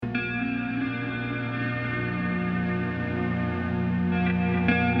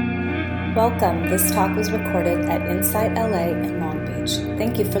Welcome. This talk was recorded at Insight LA in Long Beach.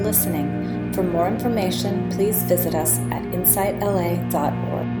 Thank you for listening. For more information, please visit us at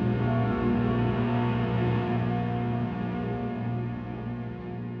insightla.org.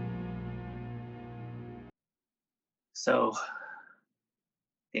 So,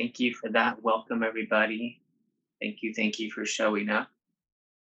 thank you for that. Welcome, everybody. Thank you for showing up.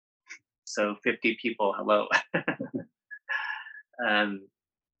 So, 50 people, hello. um,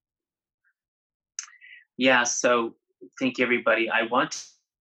 so thank you, everybody. I want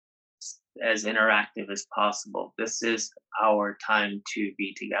as interactive as possible. This is our time to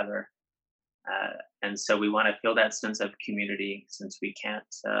be together. And so we want to feel that sense of community since we can't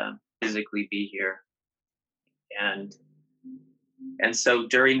physically be here. And so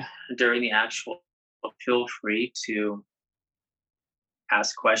during the actual, feel free to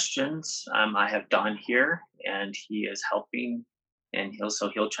ask questions. I have Don here, and he is helping, and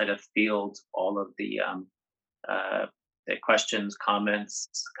he'll try to field all of the questions, comments.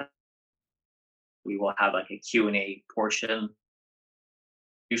 We will have like a Q&A portion.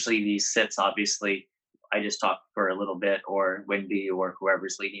 Usually these sits, obviously, I just talk for a little bit, or Wendy or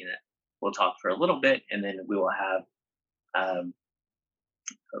whoever's leading it will talk for a little bit, and then we will have a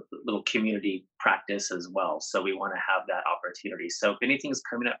little community practice as well. So we want to have that opportunity. So if anything's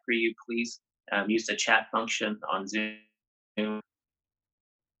coming up for you, please use the chat function on Zoom,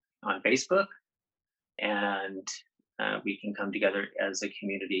 on Facebook, and we can come together as a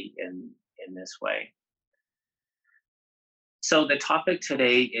community in this way. So the topic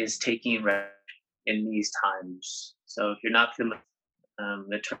today is taking refuge in these times. So if you're not familiar,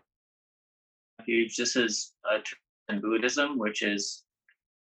 the term refuge, this is a term in Buddhism, which is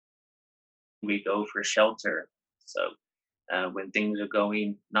we go for shelter. So when things are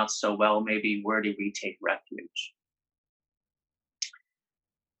going not so well, maybe where do we take refuge?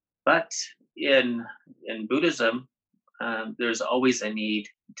 But in Buddhism, there's always a need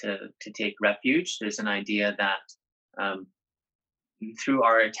to take refuge. There's an idea that through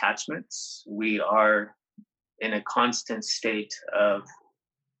our attachments, we are in a constant state of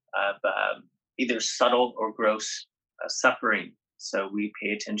either subtle or gross suffering. So we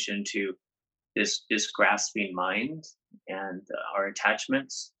pay attention to this grasping mind and our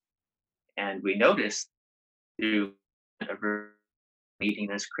attachments, and we notice through ever needing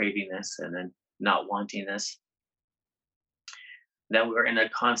this, craving this, and then not wanting this, that we're in a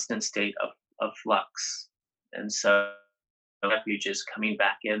constant state of flux. And so refuge is coming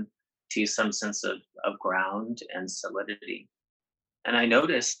back in to some sense of ground and solidity. And I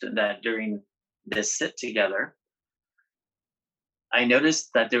noticed that during this sit together, I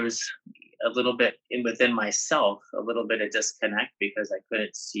noticed that there was a little bit within myself, a little bit of disconnect because I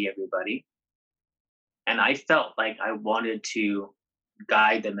couldn't see everybody. And I felt like I wanted to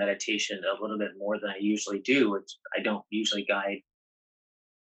guide the meditation a little bit more than I usually do, which I don't usually guide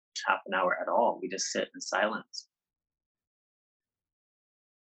half an hour at all. We just sit in silence.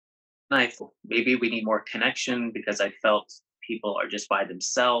 And I thought maybe we need more connection because I felt people are just by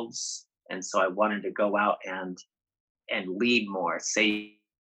themselves. And so I wanted to go out and lead more, say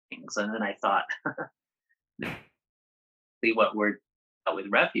things. And then I thought, what we're with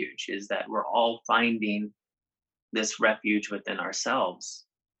refuge is that we're all finding this refuge within ourselves.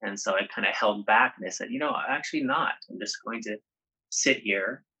 And so I kind of held back and I said, actually not. I'm just going to sit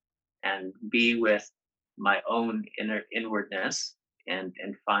here and be with my own inwardness and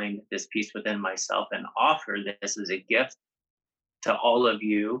find this peace within myself and offer this as a gift to all of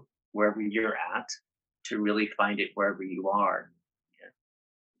you wherever you're at, to really find it wherever you are.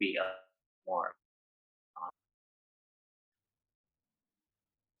 Be more.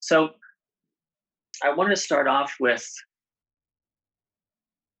 So I want to start off with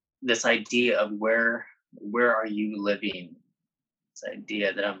this idea of where are you living? This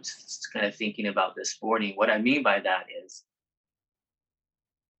idea that I'm just kind of thinking about this morning. What I mean by that is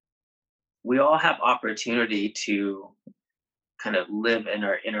we all have opportunity to kind of live in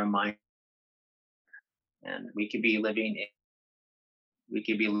our inner mind, and we could be living in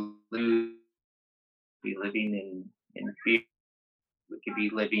fear. We could be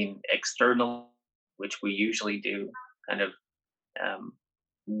living external, which we usually do, kind of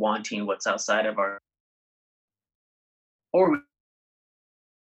wanting what's outside of our, or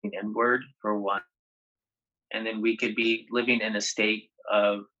inward for one. And then we could be living in a state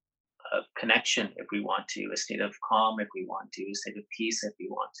of connection if we want to, a state of calm if we want to, a state of peace if we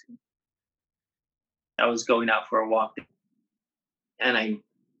want to. I was going out for a walk, and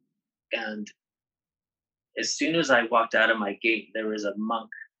as soon as I walked out of my gate, there was a monk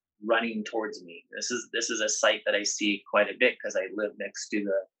running towards me. This is a sight that I see quite a bit because I live next to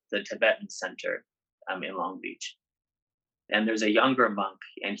the Tibetan Center in Long Beach. And there's a younger monk,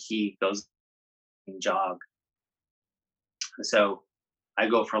 and he goes and jog. So I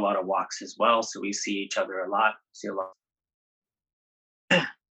go for a lot of walks as well. So we see each other a lot. See a lot.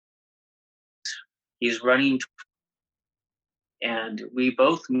 He's running, and we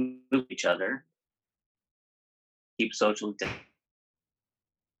both move each other, keep social distance.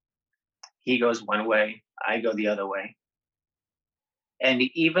 He goes one way, I go the other way. And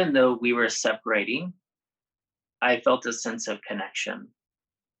even though we were separating, I felt a sense of connection.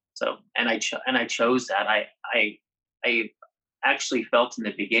 So, and I chose that. I actually felt in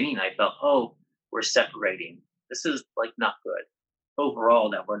the beginning. I felt, oh, we're separating. This is like not good. Overall,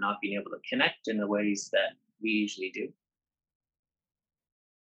 that we're not being able to connect in the ways that we usually do.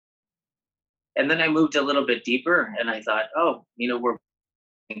 And then I moved a little bit deeper, and I thought, oh, we're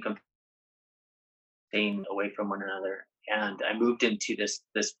staying away from one another. And I moved into this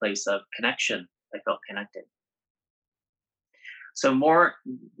place of connection. I felt connected. So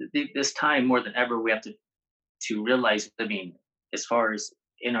this time more than ever, we have to realize living as far as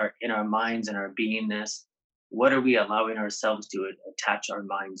in our minds and our beingness. What are we allowing ourselves to attach our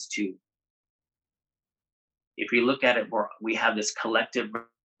minds to? If we look at it, we have this collective,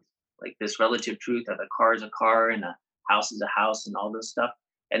 like this relative truth that a car is a car and a house is a house and all this stuff.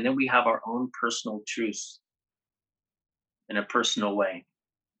 And then we have our own personal truths in a personal way.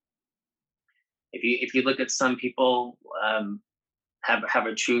 If you look at some people have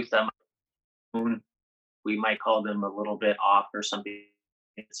a truth that we might call them a little bit off or something.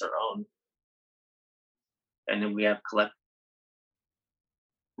 It's our own. And then we have collect.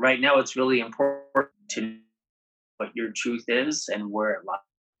 Right now, it's really important to know what your truth is and where it lies.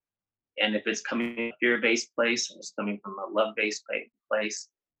 And if it's coming from a fear-based place, or it's coming from a love-based place,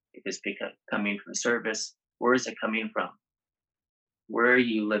 if it's coming from service, where is it coming from? Where are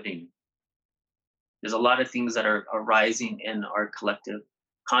you living? There's a lot of things that are arising in our collective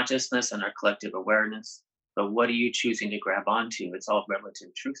consciousness and our collective awareness. But what are you choosing to grab onto? It's all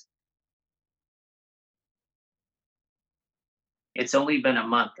relative truth. It's only been a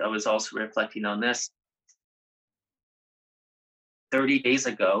month. I was also reflecting on this. 30 days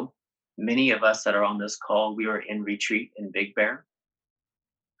ago, many of us that are on this call, we were in retreat in Big Bear.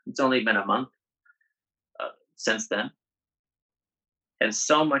 It's only been a month since then. And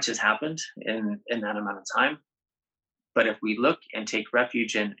so much has happened in that amount of time. But if we look and take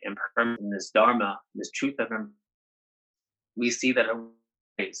refuge in this Dharma, this truth of him, we see that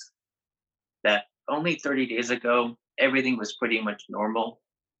that only 30 days ago, everything was pretty much normal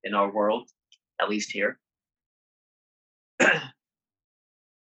in our world, at least here.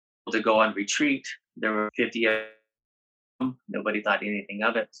 To go on retreat, there were 50 of them. Nobody thought anything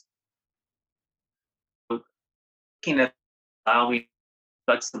of it. Looking at allowing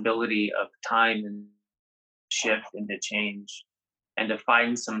flexibility of time and shift and to change, and to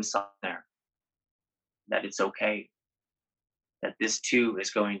find some sign there that it's okay, that this too is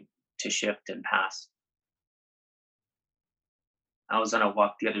going to shift and pass. I was on a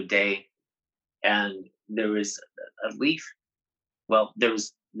walk the other day, and there was a leaf. Well,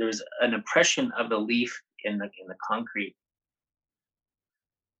 there's an impression of the leaf in the concrete,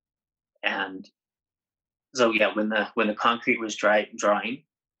 and so yeah, when the concrete was drying,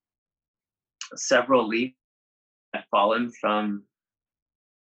 several leaves had fallen from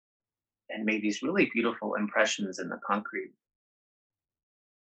and made these really beautiful impressions in the concrete.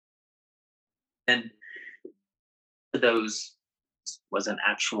 And those was an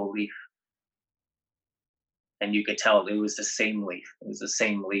actual leaf. And you could tell it was the same leaf. It was the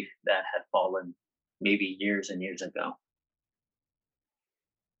same leaf that had fallen maybe years and years ago.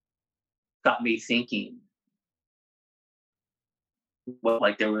 Got me thinking, well,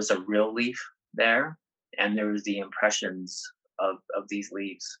 like there was a real leaf there, and there was the impressions of these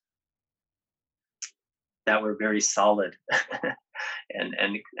leaves that were very solid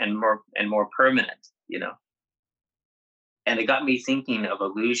and more permanent, And it got me thinking of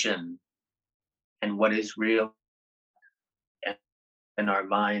illusion and what is real in our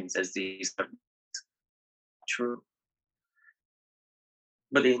minds as these are true.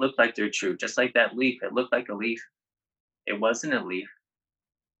 But they look like they're true, just like that leaf. It looked like a leaf. It wasn't a leaf,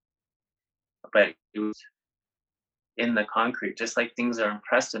 but it was in the concrete, just like things are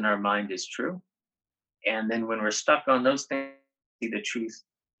impressed in our mind is true. And then when we're stuck on those things, see the truth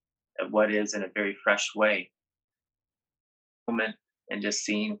of what is in a very fresh way. Moment and just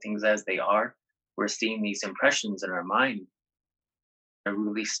seeing things as they are, we're seeing these impressions in our mind are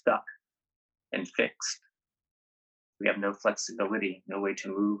really stuck and fixed. We have no flexibility, no way to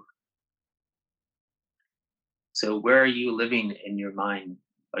move. So where are you living in your mind?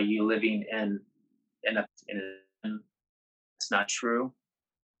 Are you living in it's not true?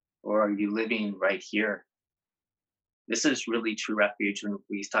 Or are you living right here? This is really true refuge when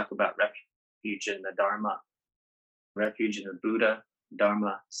we talk about refuge in the Dharma, refuge in the Buddha,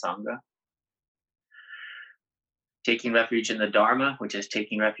 Dharma, Sangha. Taking refuge in the Dharma, which is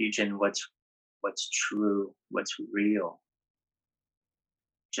taking refuge in what's true, what's real,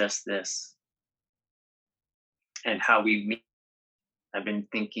 just this. And how we meet. I've been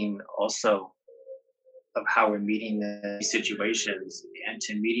thinking also of how we're meeting the situations and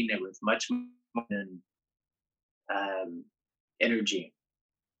to meeting it with much more than energy.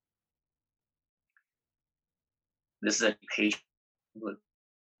 This is a patient with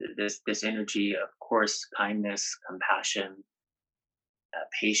this energy, of course, kindness, compassion,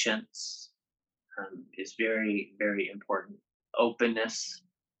 patience is very, very important. Openness,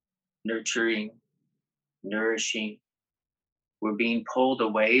 nurturing, nourishing. We're being pulled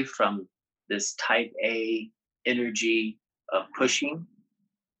away from this type A energy of pushing.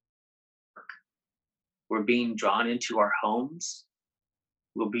 We're being drawn into our homes.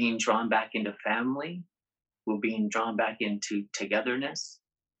 We're being drawn back into family. We're being drawn back into togetherness.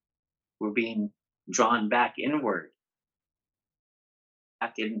 We're being drawn back inward,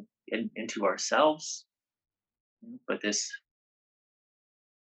 back into ourselves. But this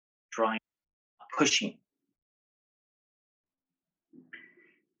drawing, pushing.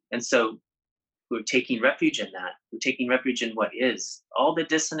 And so we're taking refuge in that. We're taking refuge in what is. All the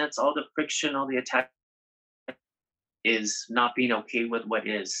dissonance, all the friction, all the attack is not being okay with what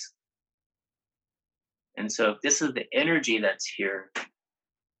is. And so if this is the energy that's here,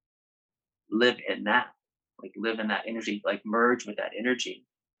 live in that. Like live in that energy, like merge with that energy.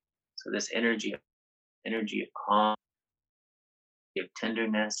 So this energy of calm, of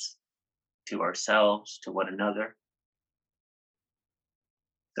tenderness to ourselves, to one another.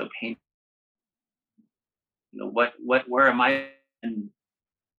 So pain, where am I in?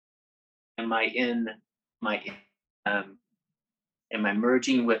 Am I in my, am I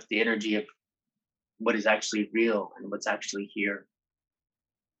merging with the energy of what is actually real and what's actually here?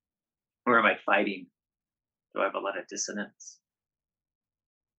 Or am I fighting? Do I have a lot of dissonance?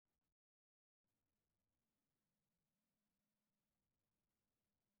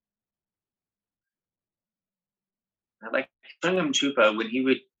 I like Sungam Chupa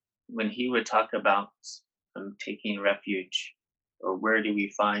when he would talk about taking refuge, or where do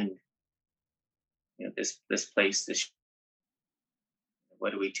we find this place, this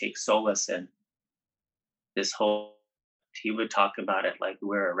what do we take solace in? This whole he would talk about it like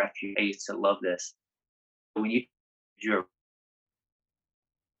we're a refuge. I used to love this. When you're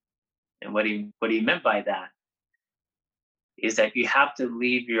and what he meant by that is that you have to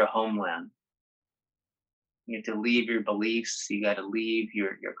leave your homeland. You have to leave your beliefs. You got to leave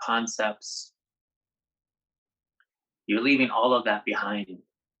your concepts. You're leaving all of that behind.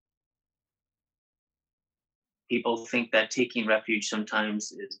 People think that taking refuge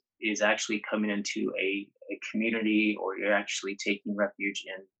sometimes is actually coming into a community, or you're actually taking refuge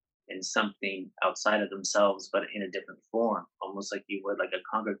in something outside of themselves, but in a different form, almost like you would like a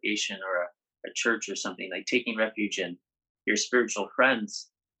congregation or a church or something. Like taking refuge in your spiritual friends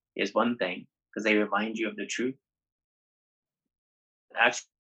is one thing because they remind you of the truth. Actual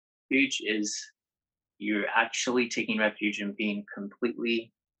refuge is you're actually taking refuge in being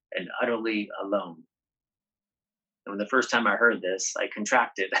completely and utterly alone. And when the first time I heard this, I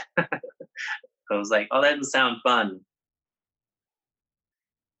contracted. I was like, oh, that doesn't sound fun.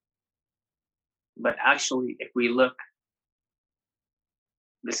 But actually, if we look,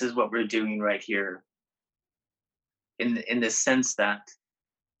 this is what we're doing right here. In the sense that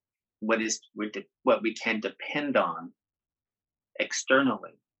what we can depend on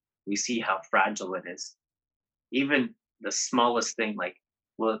externally, we see how fragile it is. Even the smallest thing, like,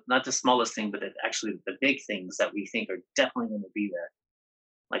 well, not the smallest thing, but actually the big things that we think are definitely going to be there,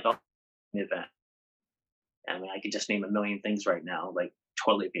 like an event. I mean, I could just name a million things right now, like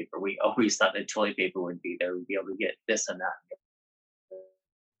toilet paper. We always thought that toilet paper would be there. We'd be able to get this and that.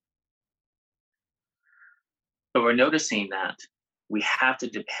 But we're noticing that we have to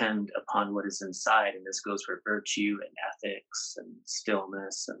depend upon what is inside. And this goes for virtue and ethics and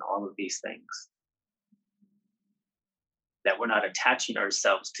stillness and all of these things. That we're not attaching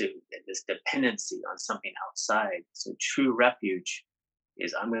ourselves to this dependency on something outside. So true refuge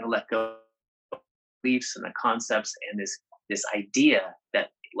is I'm going to let go of beliefs and the concepts and this idea that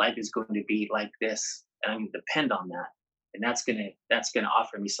life is going to be like this, and I'm going to depend on that, and that's going to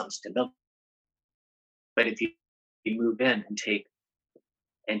offer me some stability. But if you move in and take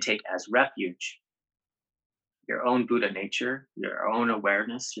as refuge your own Buddha nature, your own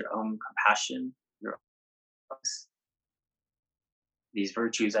awareness, your own compassion, your these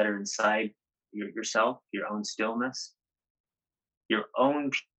virtues that are inside yourself, your own stillness, your own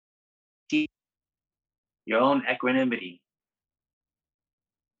peace, your own equanimity.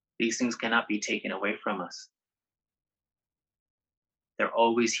 These things cannot be taken away from us. They're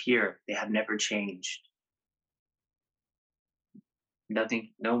always here. They have never changed.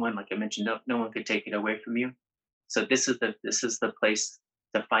 Nothing, no one, like I mentioned, no one could take it away from you. So this is the place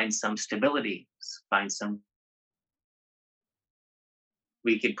to find some stability, find some.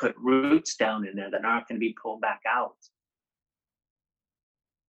 We could put roots down in there that aren't going to be pulled back out.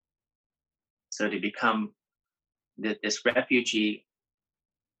 So to become this refugee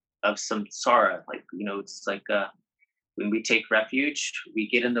of samsara, like it's like when we take refuge, we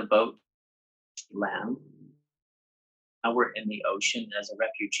get in the boat, land. Now we're in the ocean as a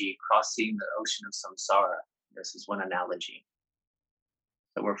refugee, crossing the ocean of samsara. This is one analogy.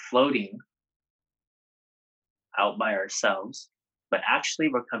 So we're floating out by ourselves, but actually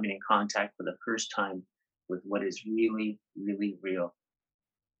we're coming in contact for the first time with what is really, really real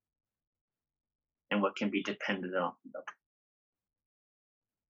and what can be depended on.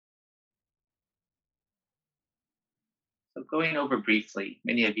 So going over briefly,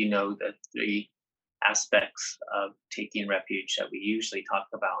 many of you know the three aspects of taking refuge that we usually talk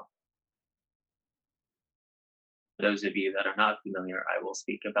about. For those of you that are not familiar, I will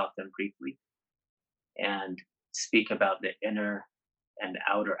speak about them briefly and speak about the inner and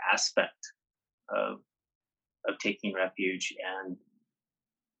outer aspect of taking refuge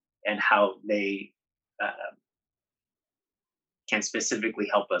and how they can specifically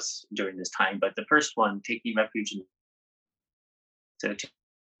help us during this time. But the first one, taking refuge in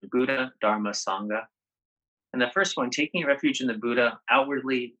the Buddha, Dharma, Sangha. And the first one, taking refuge in the Buddha,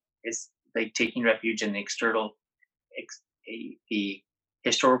 outwardly is like taking refuge in the external, the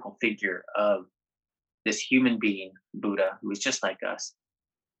historical figure of this human being, Buddha, who was just like us,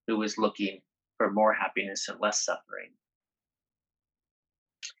 who was looking for more happiness and less suffering.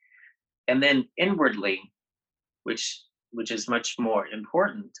 And then inwardly, which is much more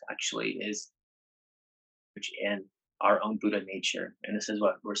important actually, is in our own Buddha nature. And this is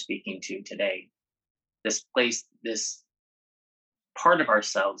what we're speaking to today. This place, this part of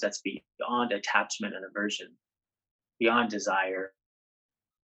ourselves that's beyond attachment and aversion, beyond desire,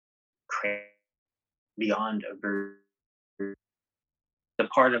 beyond aversion. The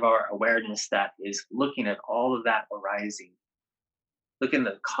part of our awareness that is looking at all of that arising. Look in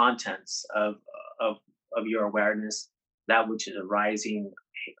the contents of your awareness, that which is arising,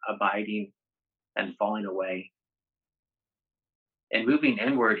 abiding, and falling away. And moving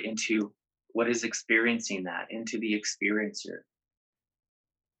inward into what is experiencing that, into the experiencer.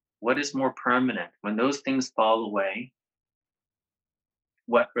 What is more permanent? When those things fall away,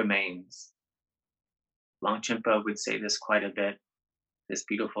 what remains? Longchenpa would say this quite a bit, this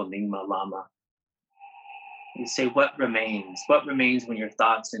beautiful Nyingma Lama. You say, what remains? What remains when your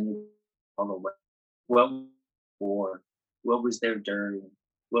thoughts and you fall away? What for? What was there during?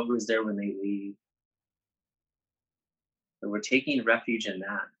 What was there when they leave? So we're taking refuge in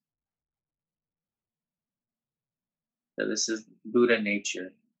that. So this is Buddha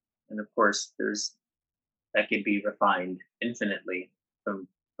nature. And of course, that could be refined infinitely from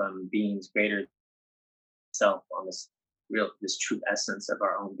beings greater than self on this true essence of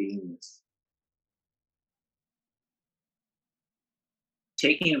our own beingness.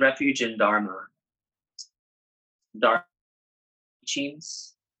 Taking refuge in Dharma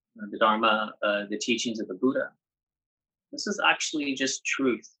teachings, the Dharma, the teachings of the Buddha. This is actually just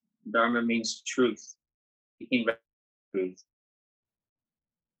truth. Dharma means truth. Taking truth.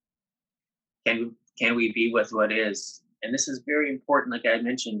 Can we be with what is? And this is very important. Like I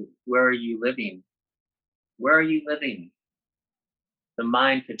mentioned, where are you living? Where are you living? The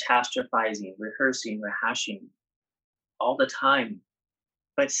mind catastrophizing, rehearsing, rehashing all the time.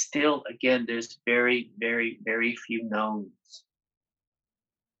 But still, again, there's very, very, very few knowns.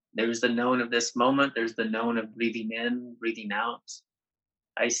 There's the known of this moment. There's the known of breathing in, breathing out.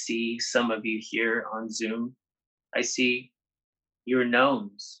 I see some of you here on Zoom. I see your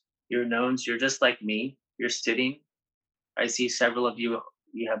knowns. Your knowns, you're just like me. You're sitting. I see several of you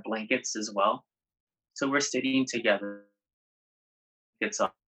have blankets as well. So we're sitting together. It's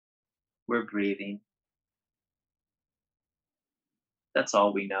on. We're breathing. That's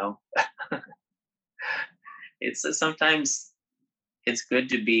all we know. It's sometimes it's good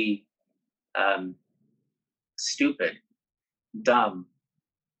to be stupid, dumb,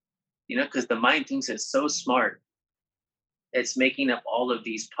 because the mind thinks it's so smart. It's making up all of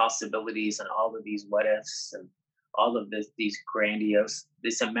these possibilities and all of these what ifs, and all of these grandiose,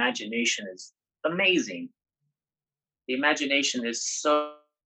 this imagination is amazing. The imagination is so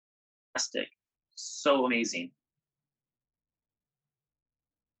fantastic, so amazing.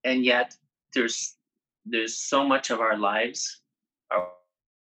 And yet there's so much of our lives are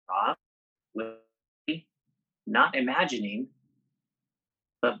off with not imagining,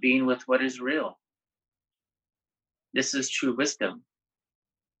 but being with what is real. This is true wisdom.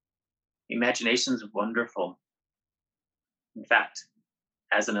 Imagination is wonderful. In fact,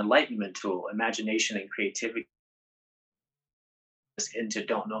 as an enlightenment tool, imagination and creativity is into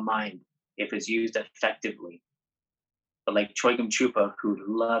don't know mind if it's used effectively. But like Chogyam Trungpa, who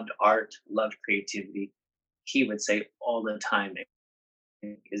loved art, loved creativity, he would say all the time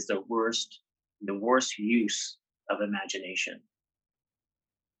is the worst use of imagination.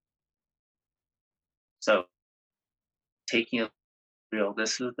 So taking a real,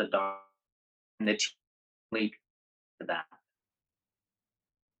 this is the dark and the lead to that.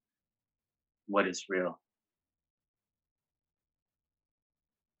 What is real?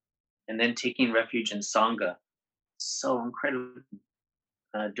 And then taking refuge in Sangha, so incredible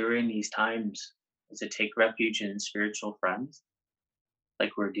during these times is to take refuge in spiritual friends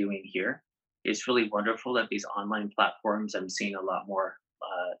like we're doing here. It's really wonderful that these online platforms, I'm seeing a lot more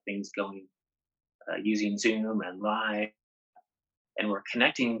things going using Zoom and Live, and we're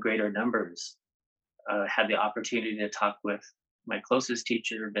connecting in greater numbers. Had the opportunity to talk with my closest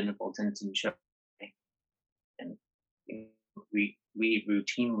teacher, Venerable Tenzin Cho, and we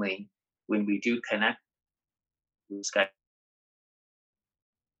routinely, when we do connect with Skype,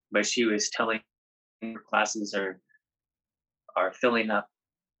 but she was telling me her classes are filling up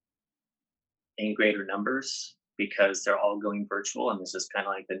in greater numbers because they're all going virtual, and this is kind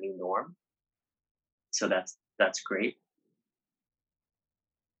of like the new norm. So that's great.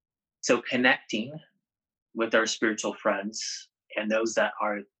 So connecting with our spiritual friends and those that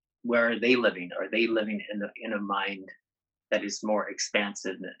are, where are they living? Are they living in a mind that is more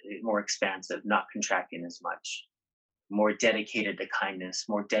expansive, not contracting as much, more dedicated to kindness,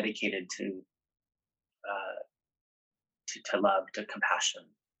 more dedicated uh, to love, to compassion,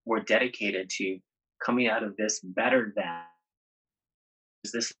 more dedicated to coming out of this better than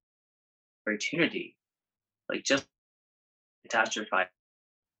is this opportunity. Like just catastrophize.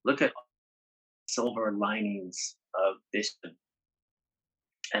 Look at silver linings of this.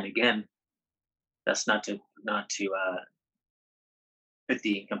 And again, that's not to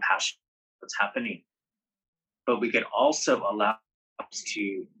empathy and compassion what's happening, but we could also allow us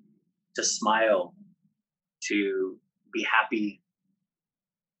to smile, to be happy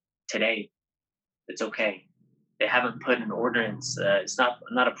today. It's okay. They haven't put an ordinance. It's not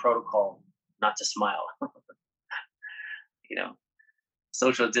a protocol not to smile. you know,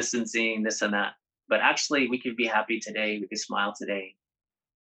 social distancing, this and that. But actually, we could be happy today. We could smile today.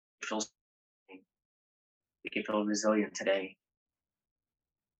 Feel we could feel resilient today.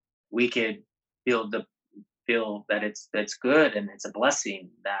 We could feel that that's good and it's a blessing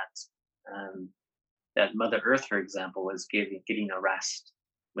um, that Mother Earth, for example, is getting a rest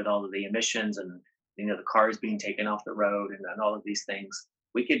with all of the emissions and the cars being taken off the road and all of these things.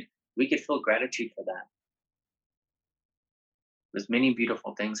 We could feel gratitude for that. There's many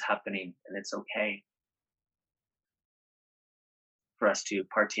beautiful things happening, and it's okay for us to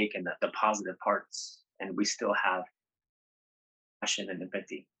partake in the positive parts, and we still have passion and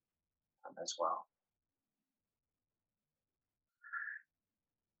empathy as well.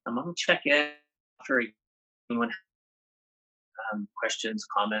 I'm gonna check in after anyone questions,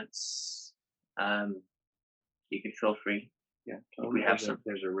 comments. Um, you can feel free. Yeah, If we have some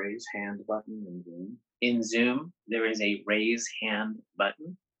there's a raise hand button in Zoom. in Zoom, there is a raise hand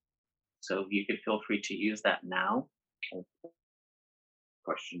button, so you could feel free to use that now.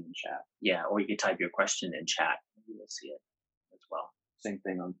 Question in chat. Yeah, or you could type your question in chat. You will see it as well. Same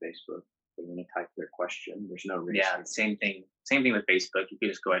thing on Facebook. They want to type their question. There's no raise Yeah, hand. same thing. Same thing with Facebook. You could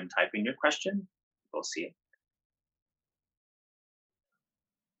just go ahead and type in your question. We'll see it.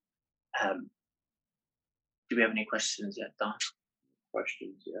 Um, do we have any questions yet, Don?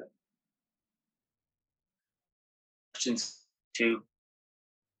 Questions yet? Questions too?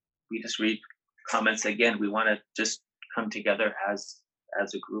 We just read comments again. We want to just come together as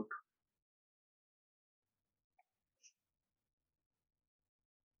a group.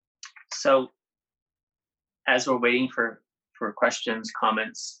 So, as we're waiting for questions,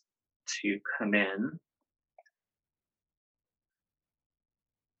 comments to come in,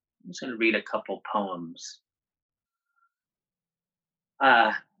 I'm just going to read a couple poems.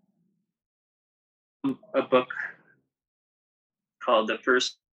 A book called The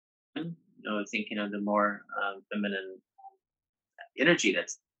First thinking of the more feminine energy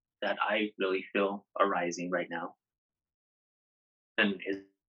that I really feel arising right now. And is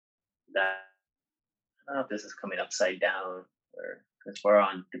that I don't know if this is coming upside down or because we're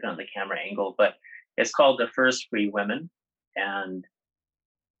on depending on the camera angle, but it's called The First Free Women. And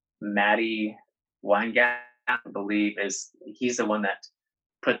Maddie Weingart, I believe, he's the one that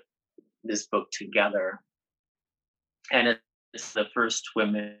put this book together. And it's the first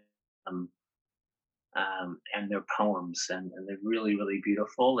women um, and their poems, and they're really, really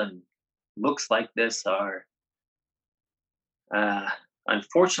beautiful. And books like this are uh,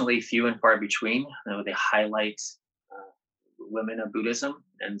 unfortunately few and far between. They highlight uh, women of Buddhism,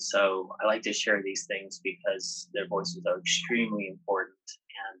 and so I like to share these things because their voices are extremely important,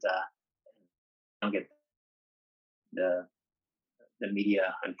 and don't get the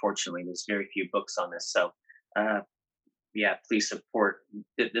media. Unfortunately, there's very few books on this, so uh, yeah, please support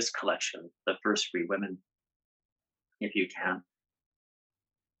this collection, The First Free Women, if you can.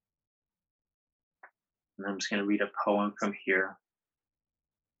 And I'm just going to read a poem from here.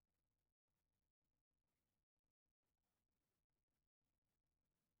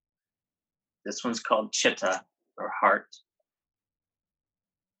 This one's called Chitta, or Heart.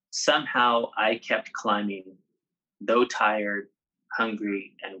 Somehow I kept climbing, though tired,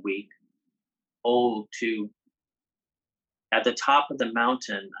 hungry, and weak, old too. At the top of the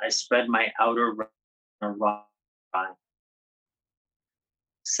mountain, I spread my outer rock,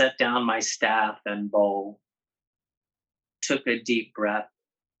 set down my staff and bowl, took a deep breath,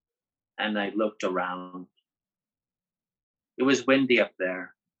 and I looked around. It was windy up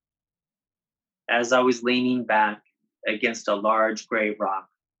there. As I was leaning back against a large gray rock,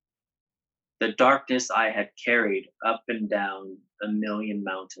 the darkness I had carried up and down a million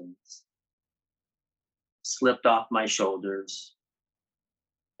mountains slipped off my shoulders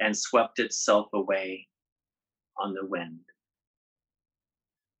and swept itself away on the wind.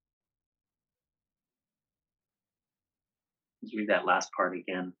 Let's read that last part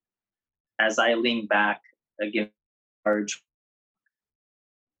again. As I leaned back against large,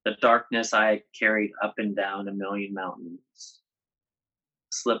 the darkness I had carried up and down a million mountains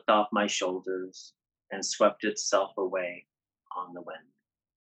slipped off my shoulders and swept itself away on the wind.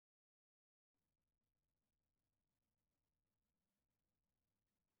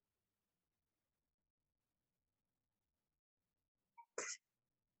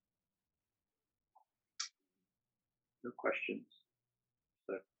 No questions.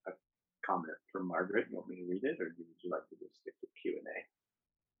 So a comment from Margaret. You want me to read it, or would you like to just stick to Q&A?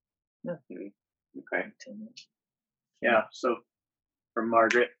 No, Okay. Yeah. So from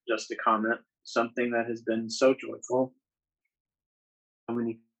Margaret, just a comment. Something that has been so joyful. So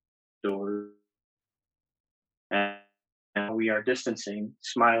many doors, and we are distancing,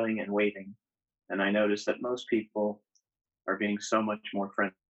 smiling, and waving. And I notice that most people are being so much more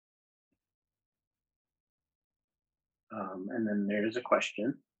friendly. And then there's a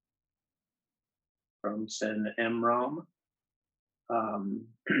question from Sin Emrom. Um,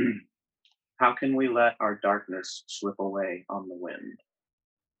 how can we let our darkness slip away on the wind?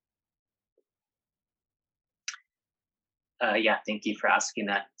 Yeah, thank you for asking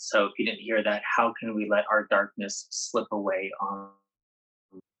that. So if you didn't hear that, how can we let our darkness slip away on?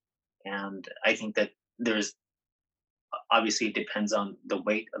 And I think that there's obviously it depends on the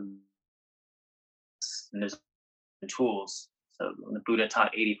weight of, and there's tools. So when the Buddha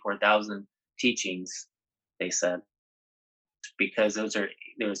taught 84,000 teachings, they said, because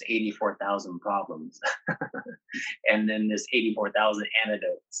there's 84,000 problems, and then there's 84,000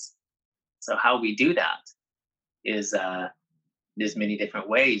 antidotes. So how we do that is there's many different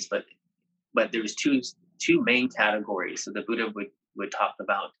ways, but there's two main categories. So the Buddha would talk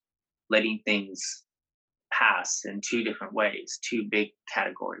about letting things pass in two different ways, two big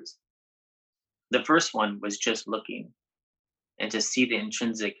categories. The first one was just looking and to see the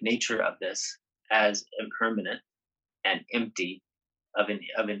intrinsic nature of this as impermanent and empty of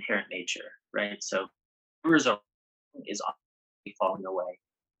inherent nature, right? So rivers is falling away,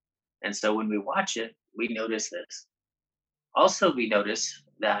 and so when we watch it, we notice this. Also, we notice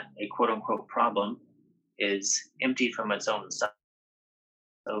that a quote unquote problem is empty from its own side.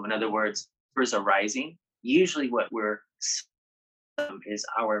 So, in other words, rivers are rising. Usually, what we're is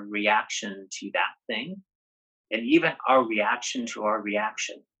our reaction to that thing, and even our reaction to our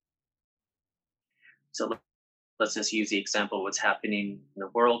reaction. So let's just use the example of what's happening in the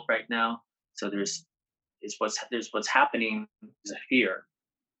world right now. So there's what's happening is a fear.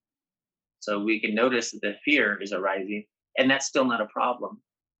 So we can notice that the fear is arising, and that's still not a problem.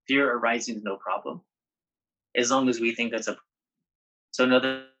 Fear arising is no problem, as long as we think that's a. So in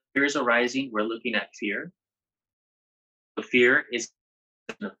other fear is arising, we're looking at fear. The fear is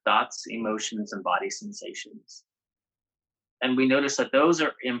of thoughts, emotions, and body sensations. And we notice that those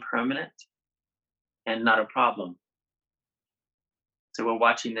are impermanent and not a problem. So we're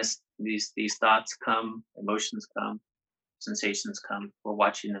watching these thoughts come, emotions come, sensations come. We're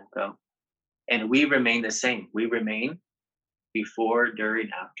watching them go. And we remain the same. We remain before, during,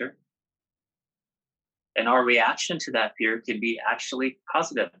 after. And our reaction to that fear could be actually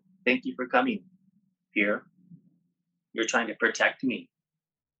positive. Thank you for coming, fear. You're trying to protect me.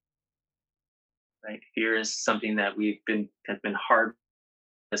 Right? Fear is something that has been hard,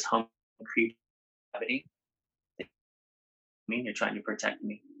 this home creep gravity. I mean, you're trying to protect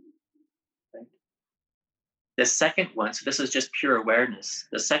me. Right? The second one, so this is just pure awareness.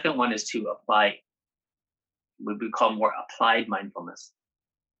 The second one is to apply what we call more applied mindfulness.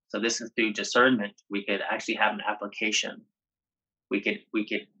 So this is through discernment. We could actually have an application. We could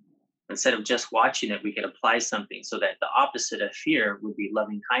instead of just watching it, we could apply something so that the opposite of fear would be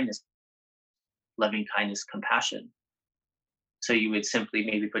loving kindness, compassion. So you would simply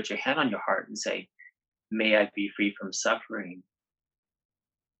maybe put your hand on your heart and say, may I be free from suffering.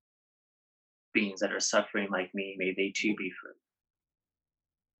 Beings that are suffering like me, may they too be free.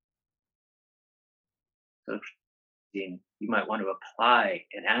 So you might want to apply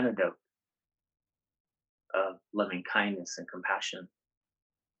an antidote of loving kindness and compassion.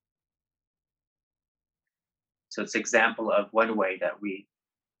 So it's an example of one way that we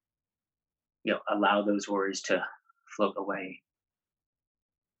allow those worries to float away.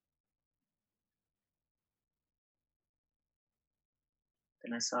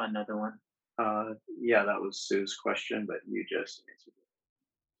 Then I saw another one. Yeah, that was Sue's question, but you just answered it.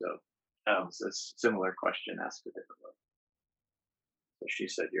 So it's a similar question asked a different way. So she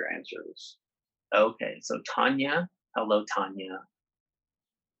said your answer was Okay, so Tanya, hello Tanya.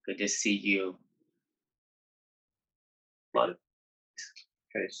 Good to see you.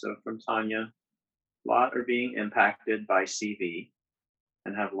 okay. So from Tanya, a lot are being impacted by CV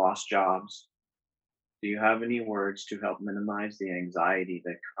and have lost jobs. Do you have any words to help minimize the anxiety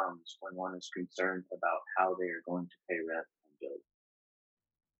that comes when one is concerned about how they are going to pay rent and bills?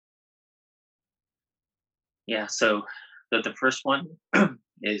 Yeah, so the first one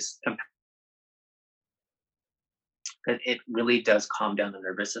is that it really does calm down the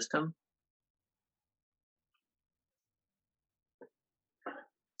nervous system.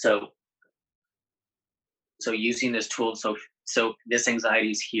 So using this tool, so this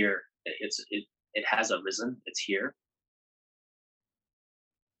anxiety is here. It has arisen. It's here.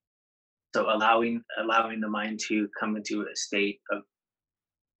 So allowing the mind to come into a state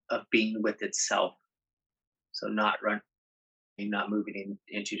of being with itself. So not running, not moving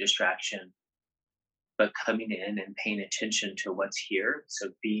into distraction, but coming in and paying attention to what's here. So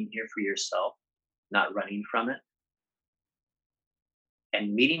being here for yourself, not running from it,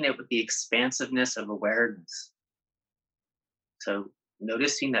 and meeting it with the expansiveness of awareness. So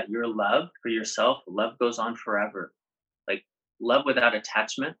noticing that your love for yourself, love goes on forever. Like love without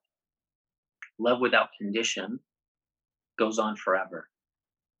attachment, love without condition goes on forever.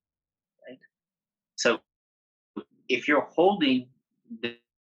 Right? So if you're holding the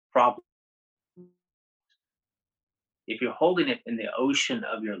problem, if you're holding it in the ocean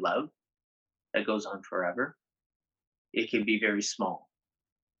of your love that goes on forever, it can be very small.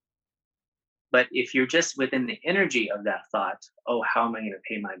 But if you're just within the energy of that thought, oh, how am I going to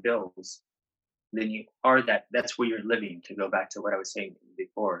pay my bills? Then you are that's where you're living, to go back to what I was saying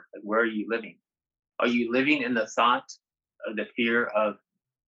before. Like, where are you living? Are you living in the thought of the fear of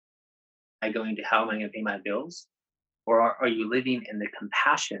how am I going to pay my bills? Or are you living in the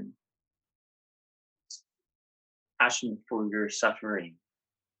compassion for your suffering?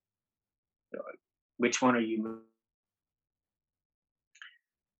 Which one are you?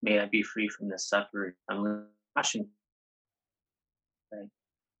 May I be free from this suffering. I'm living passion. Right?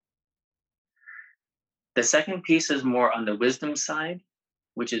 The second piece is more on the wisdom side,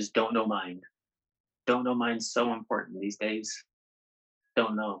 which is don't know mind. Don't know mind is so important these days.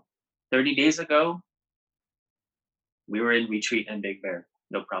 Don't know. 30 days ago, we were in retreat in Big Bear.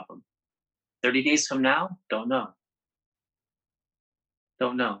 No problem. 30 days from now, don't know.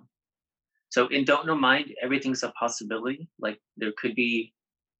 Don't know. So in don't know mind, everything's a possibility. Like there could be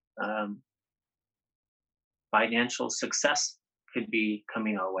financial success could be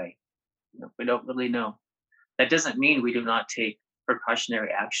coming our way. We don't really know. That doesn't mean we do not take precautionary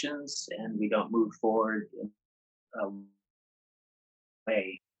actions and we don't move forward in a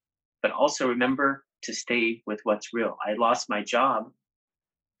way. But also remember to stay with what's real. I lost my job.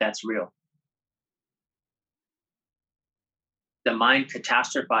 That's real. the mind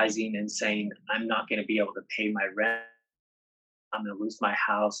catastrophizing and saying, I'm not going to be able to pay my rent, I'm going to lose my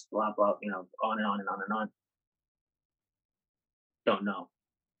house, blah, blah, on and on and on and on. Don't know.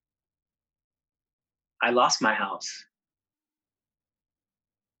 I lost my house.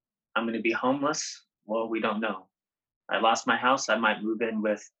 I'm going to be homeless. Well, we don't know. I lost my house. I might move in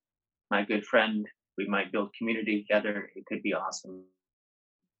with my good friend. We might build community together. It could be awesome.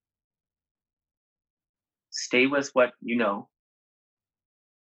 Stay with what you know.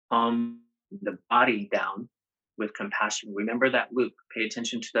 Calm the body down with compassion. Remember that loop. Pay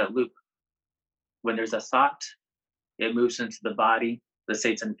attention to that loop. When there's a thought, it moves into the body. Let's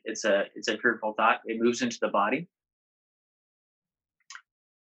say it's a fearful thought. It moves into the body.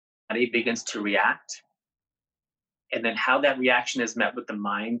 Body begins to react. And then how that reaction is met with the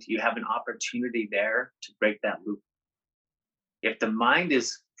mind, you have an opportunity there to break that loop. If the mind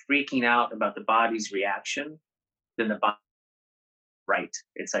is freaking out about the body's reaction, then the body, right.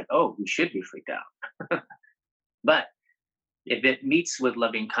 It's like, oh, we should be freaked out. But if it meets with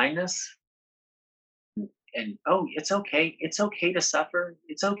loving kindness and oh, it's okay. It's okay to suffer.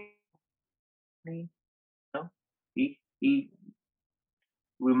 It's okay. You know, you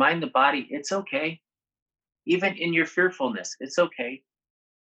remind the body, it's okay. Even in your fearfulness, it's okay.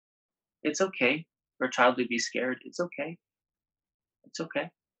 It's okay for a child to be scared. It's okay. It's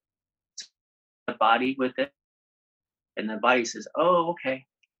okay. The body with it. And the body says, oh, okay.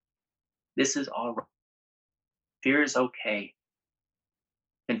 This is all right. Fear is okay.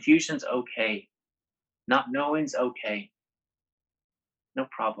 Confusion's okay. Not knowing's okay. No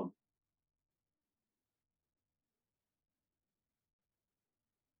problem.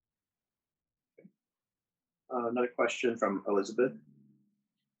 Another question from Elizabeth.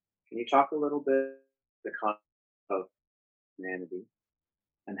 Can you talk a little bit the concept of humanity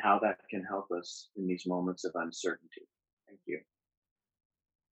and how that can help us in these moments of uncertainty? Thank you.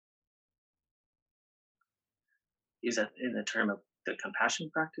 Is that in the term of the compassion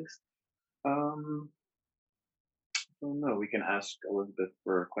practice? I don't know. We can ask Elizabeth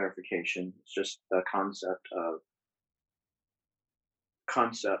for clarification. It's just the concept of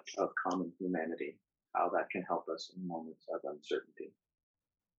common humanity, how that can help us in moments of uncertainty.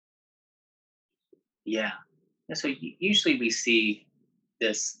 Yeah. And so usually we see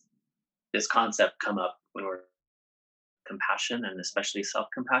this concept come up when we're compassion and especially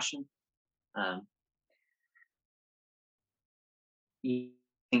self-compassion. Um, you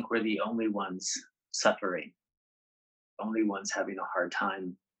think we're the only ones suffering, only ones having a hard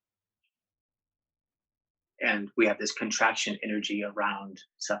time. And we have this contraction energy around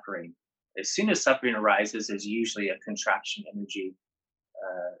suffering. As soon as suffering arises, there's usually a contraction energy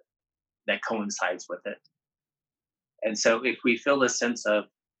that coincides with it. And so if we feel a sense of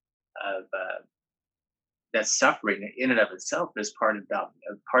that suffering in and of itself is part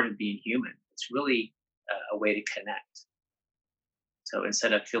of being human, it's really a way to connect. So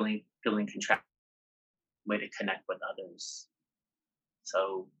instead of feeling contract, way to connect with others.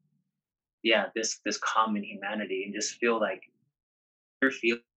 So yeah, this common humanity, and just feel like you're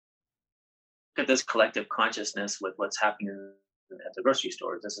feeling. Look at this collective consciousness with what's happening at the grocery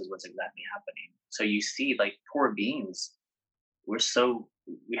stores. This is what's exactly happening. So you see, like, poor beings. We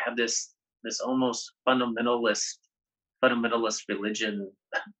have this almost fundamentalist religion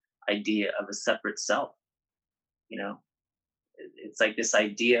idea of a separate self. You know, it's like this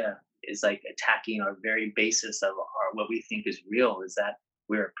idea is like attacking our very basis of what we think is real, is that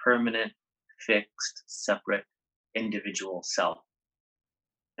we're a permanent, fixed, separate individual self.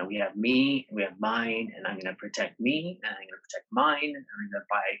 And we have me and we have mine, and I'm going to protect me and I'm going to protect mine, and I'm going to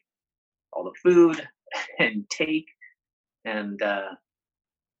buy all the food and take and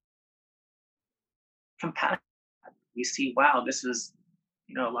compassion. You see, wow, this is,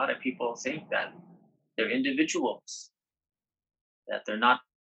 a lot of people think that they're individuals, that they're not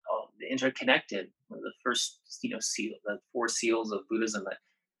all interconnected. One of the first, the four seals of Buddhism, that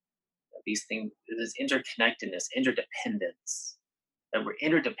these things, this interconnectedness, interdependence, that we're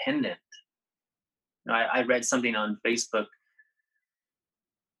interdependent. I read something on Facebook.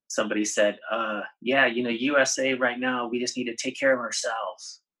 Somebody said, yeah, USA right now, we just need to take care of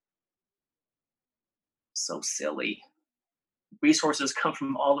ourselves. So silly. Resources come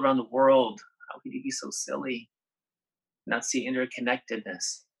from all around the world. How could you be so silly? Not see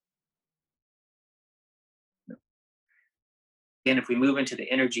interconnectedness. Again, if we move into the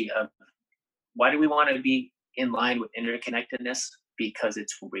energy of why do we want to be in line with interconnectedness? Because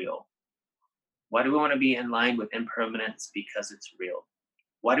it's real. Why do we want to be in line with impermanence? Because it's real.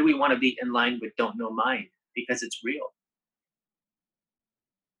 Why do we want to be in line with don't know mind? Because it's real.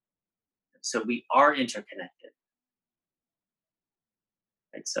 So we are interconnected.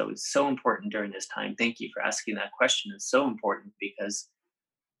 Right? So it's so important during this time. Thank you for asking that question. It's so important because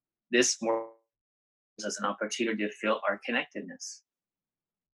this more as an opportunity to feel our connectedness.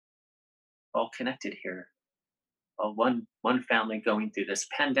 All connected here. All one family going through this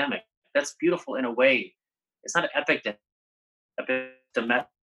pandemic. That's beautiful in a way. It's not an epidemic.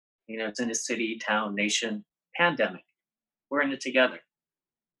 It's in a city, town, nation, pandemic. We're in it together.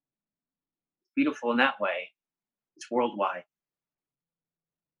 It's beautiful in that way. It's worldwide.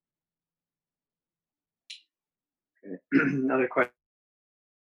 Okay. Another question.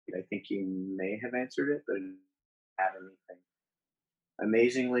 I think you may have answered it, but I didn't add anything.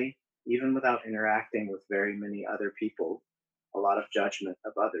 Amazingly, even without interacting with very many other people, a lot of judgment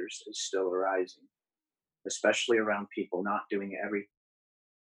of others is still arising, especially around people not doing everything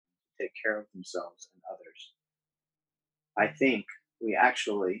to take care of themselves and others. I think we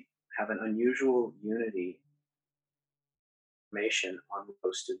actually have an unusual unity information on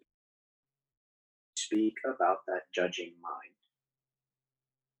most to speak about that judging mind.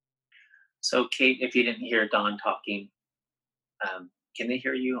 So, Kate, if you didn't hear Don talking, can they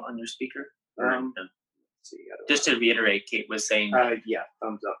hear you on your speaker? Let's see, Just to reiterate, Kate was saying. Yeah,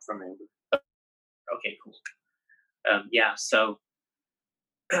 thumbs up from Amber. Okay, cool. Yeah, so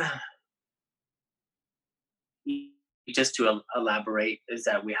just to elaborate, is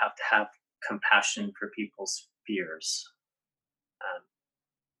that we have to have compassion for people's fears.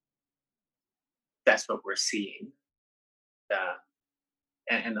 That's what we're seeing.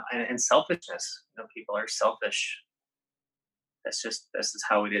 And selfishness. People are selfish. This is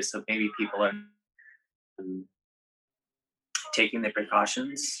how it is. So maybe people are taking the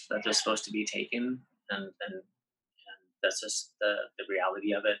precautions that they're supposed to be taken, and that's just the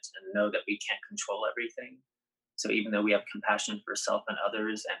reality of it, and know that we can't control everything. So even though we have compassion for self and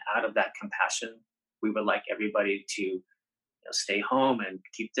others, and out of that compassion, we would like everybody to stay home and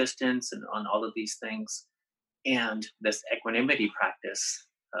keep distance and on all of these things. And this equanimity practice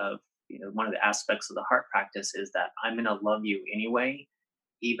of, one of the aspects of the heart practice is that I'm going to love you anyway,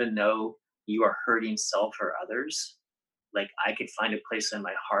 even though you are hurting self or others. Like, I could find a place in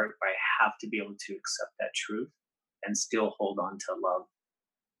my heart where I have to be able to accept that truth and still hold on to love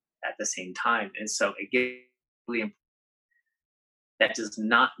at the same time. And so again, that does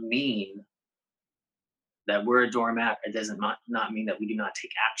not mean that we're a doormat. It doesn't not mean that we do not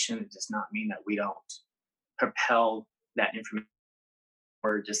take action. It does not mean that we don't propel that information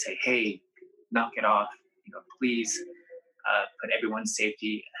or just say, hey, knock it off. Please put everyone's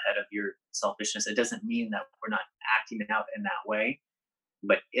safety ahead of your selfishness. It doesn't mean that we're not acting out in that way,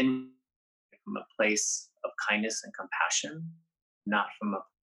 but from a place of kindness and compassion, not from of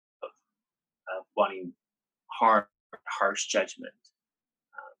wanting harsh judgment,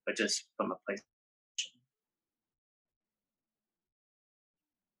 but just from a place of compassion.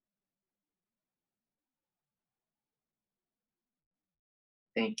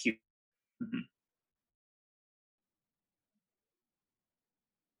 Thank you. Mhm.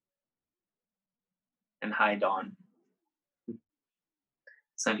 And hi, Dawn.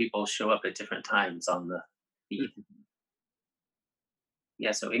 Some people show up at different times on the feed.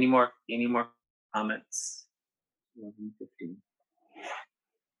 Yeah. So any more comments? 11:15.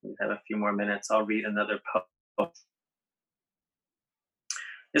 We have a few more minutes. I'll read another post.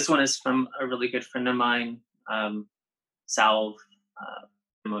 This one is from a really good friend of mine, Salve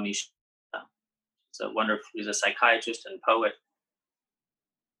Monish. He's a psychiatrist and poet.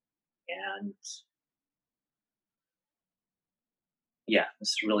 And yeah,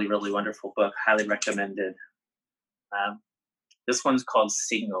 it's a really, really wonderful book. Highly recommended. This one's called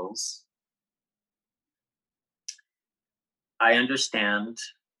Signals. I understand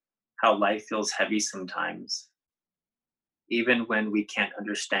how life feels heavy sometimes, even when we can't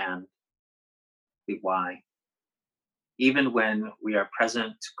understand the why. Even when we are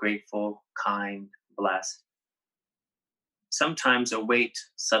present, grateful, kind, blessed. Sometimes a weight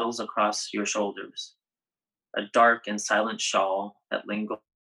settles across your shoulders, a dark and silent shawl that lingers.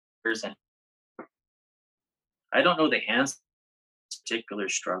 And I don't know the answer to this particular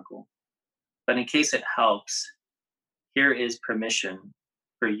struggle, but in case it helps, here is permission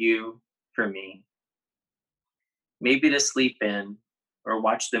for you, for me. Maybe to sleep in or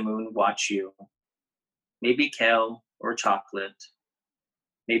watch the moon watch you. Maybe kale or chocolate.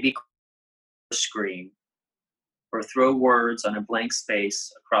 Maybe scream or throw words on a blank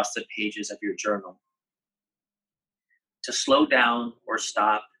space across the pages of your journal. To slow down or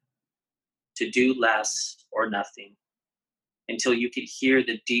stop, to do less or nothing, until you could hear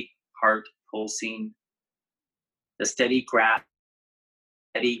the deep heart pulsing, the steady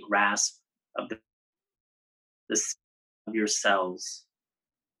rasp of the of your cells,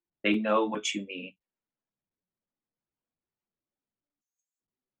 They know what you need.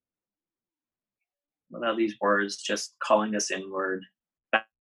 Allow these words just calling us inward, back,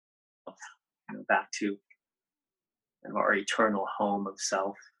 back to our eternal home of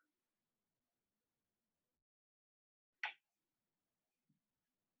self.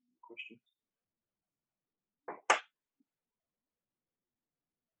 Question.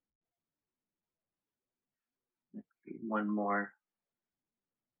 One more.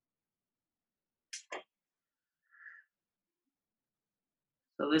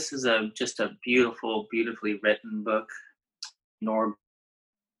 So this is just a beautifully written book, Norm,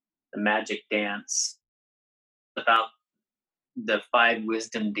 The Magic Dance, about the 5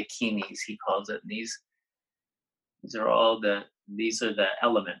 wisdom dakinis, he calls it. And these are the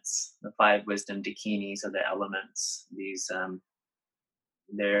elements. The 5 wisdom dakinis are the elements.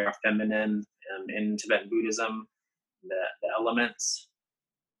 They're feminine in Tibetan Buddhism, the elements.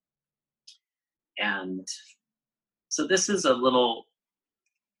 And so this is a little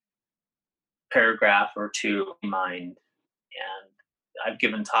paragraph or two in mind. And I've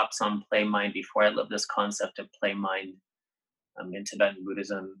given talks on play mind before. I love this concept of play mind in Tibetan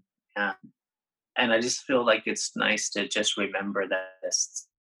Buddhism. And I just feel like it's nice to just remember that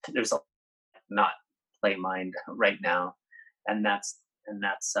there's not play mind right now. And that's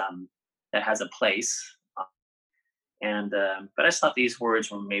that has a place. But I just thought these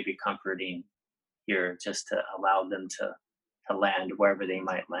words were maybe comforting here, just to allow them to land wherever they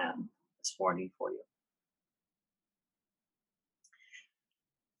might land this morning for you.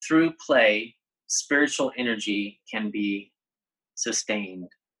 Through play, spiritual energy can be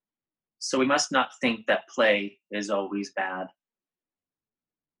sustained. So we must not think that play is always bad.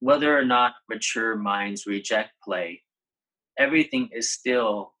 Whether or not mature minds reject play, everything is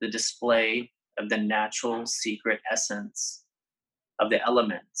still the display of the natural secret essence of the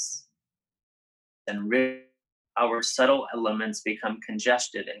elements. And our subtle elements become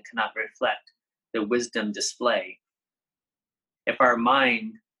congested and cannot reflect the wisdom display. If our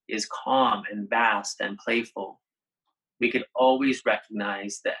mind is calm and vast and playful, we could always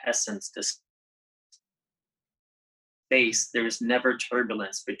recognize the essence to space. There is never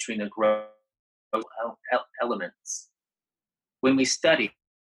turbulence between the growth elements. When we study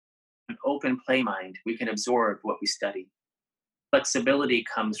an open play mind, we can absorb what we study. Flexibility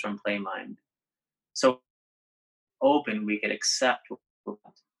comes from play mind. So open, we can accept.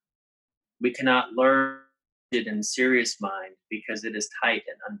 We cannot learn it in serious mind because it is tight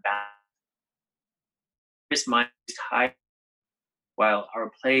and unbalanced. This mind is tight, while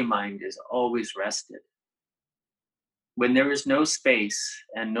our play mind is always rested. When there is no space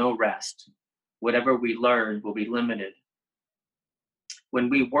and no rest, whatever we learn will be limited. When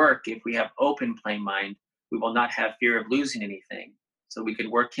we work, if we have open play mind, we will not have fear of losing anything. So we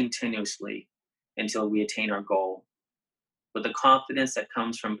can work continuously until we attain our goal. With the confidence that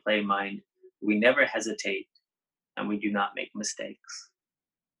comes from play mind, we never hesitate and we do not make mistakes.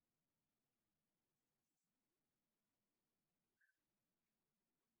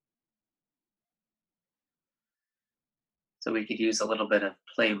 So we could use a little bit of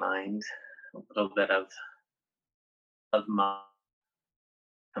play mind, a little bit of mind,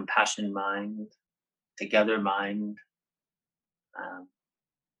 compassion mind, together mind.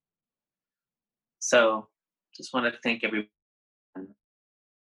 So just want to thank everyone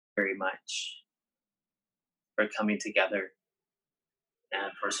very much for coming together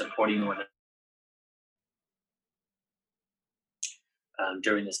and for supporting one another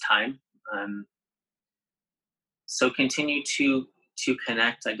during this time. So continue to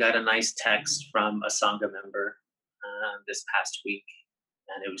connect. I got a nice text from a Sangha member this past week,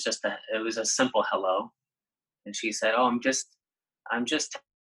 and it was a simple hello, and she said, "Oh, I'm just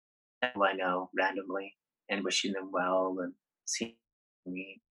I know randomly and wishing them well and seeing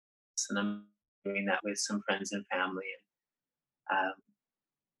me." And I'm doing that with some friends and family. And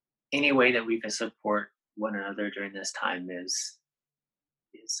any way that we can support one another during this time is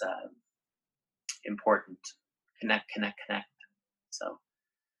important. Connect.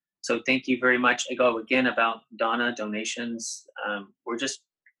 So thank you very much. I go again about Dana donations.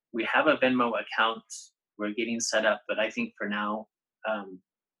 We have a Venmo account. We're getting set up, but I think for now,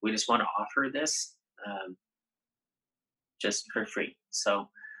 we just want to offer this just for free.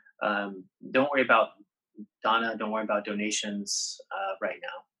 So don't worry about Dana. Don't worry about donations right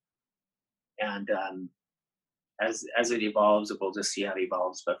now. And as it evolves, we'll just see how it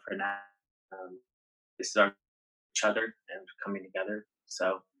evolves. But for now, this is our each other and coming together.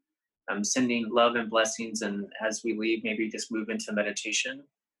 So I'm sending love and blessings. And as we leave, maybe just move into meditation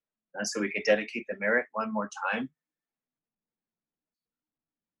so we could dedicate the merit one more time.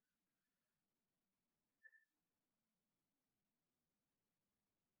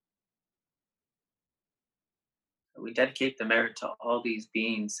 We dedicate the merit to all these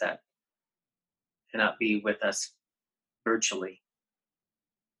beings that cannot be with us virtually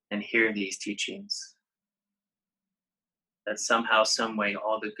and hear these teachings. That somehow, some way,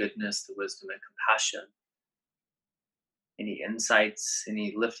 all the goodness, the wisdom, and compassion, any insights,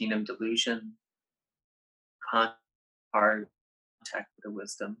 any lifting of delusion, contact with the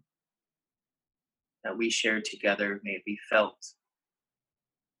wisdom that we share together may be felt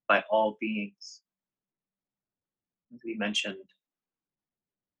by all beings. As we mentioned,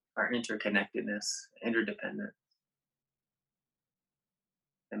 our interconnectedness, interdependence.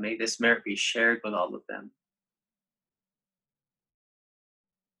 And may this merit be shared with all of them.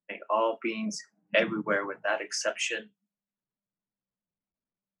 May all beings everywhere, without exception,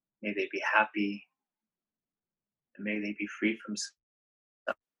 may they be happy, and may they be free from suffering.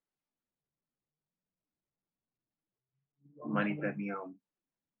 Mani Padme Hum.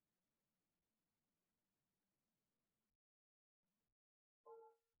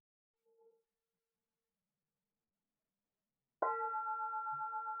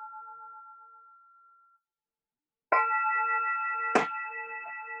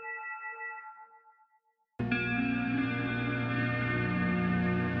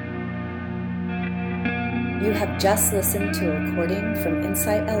 You have just listened to a recording from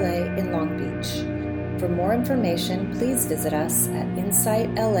Insight LA in Long Beach. For more information, please visit us at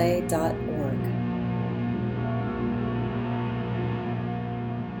insightla.org.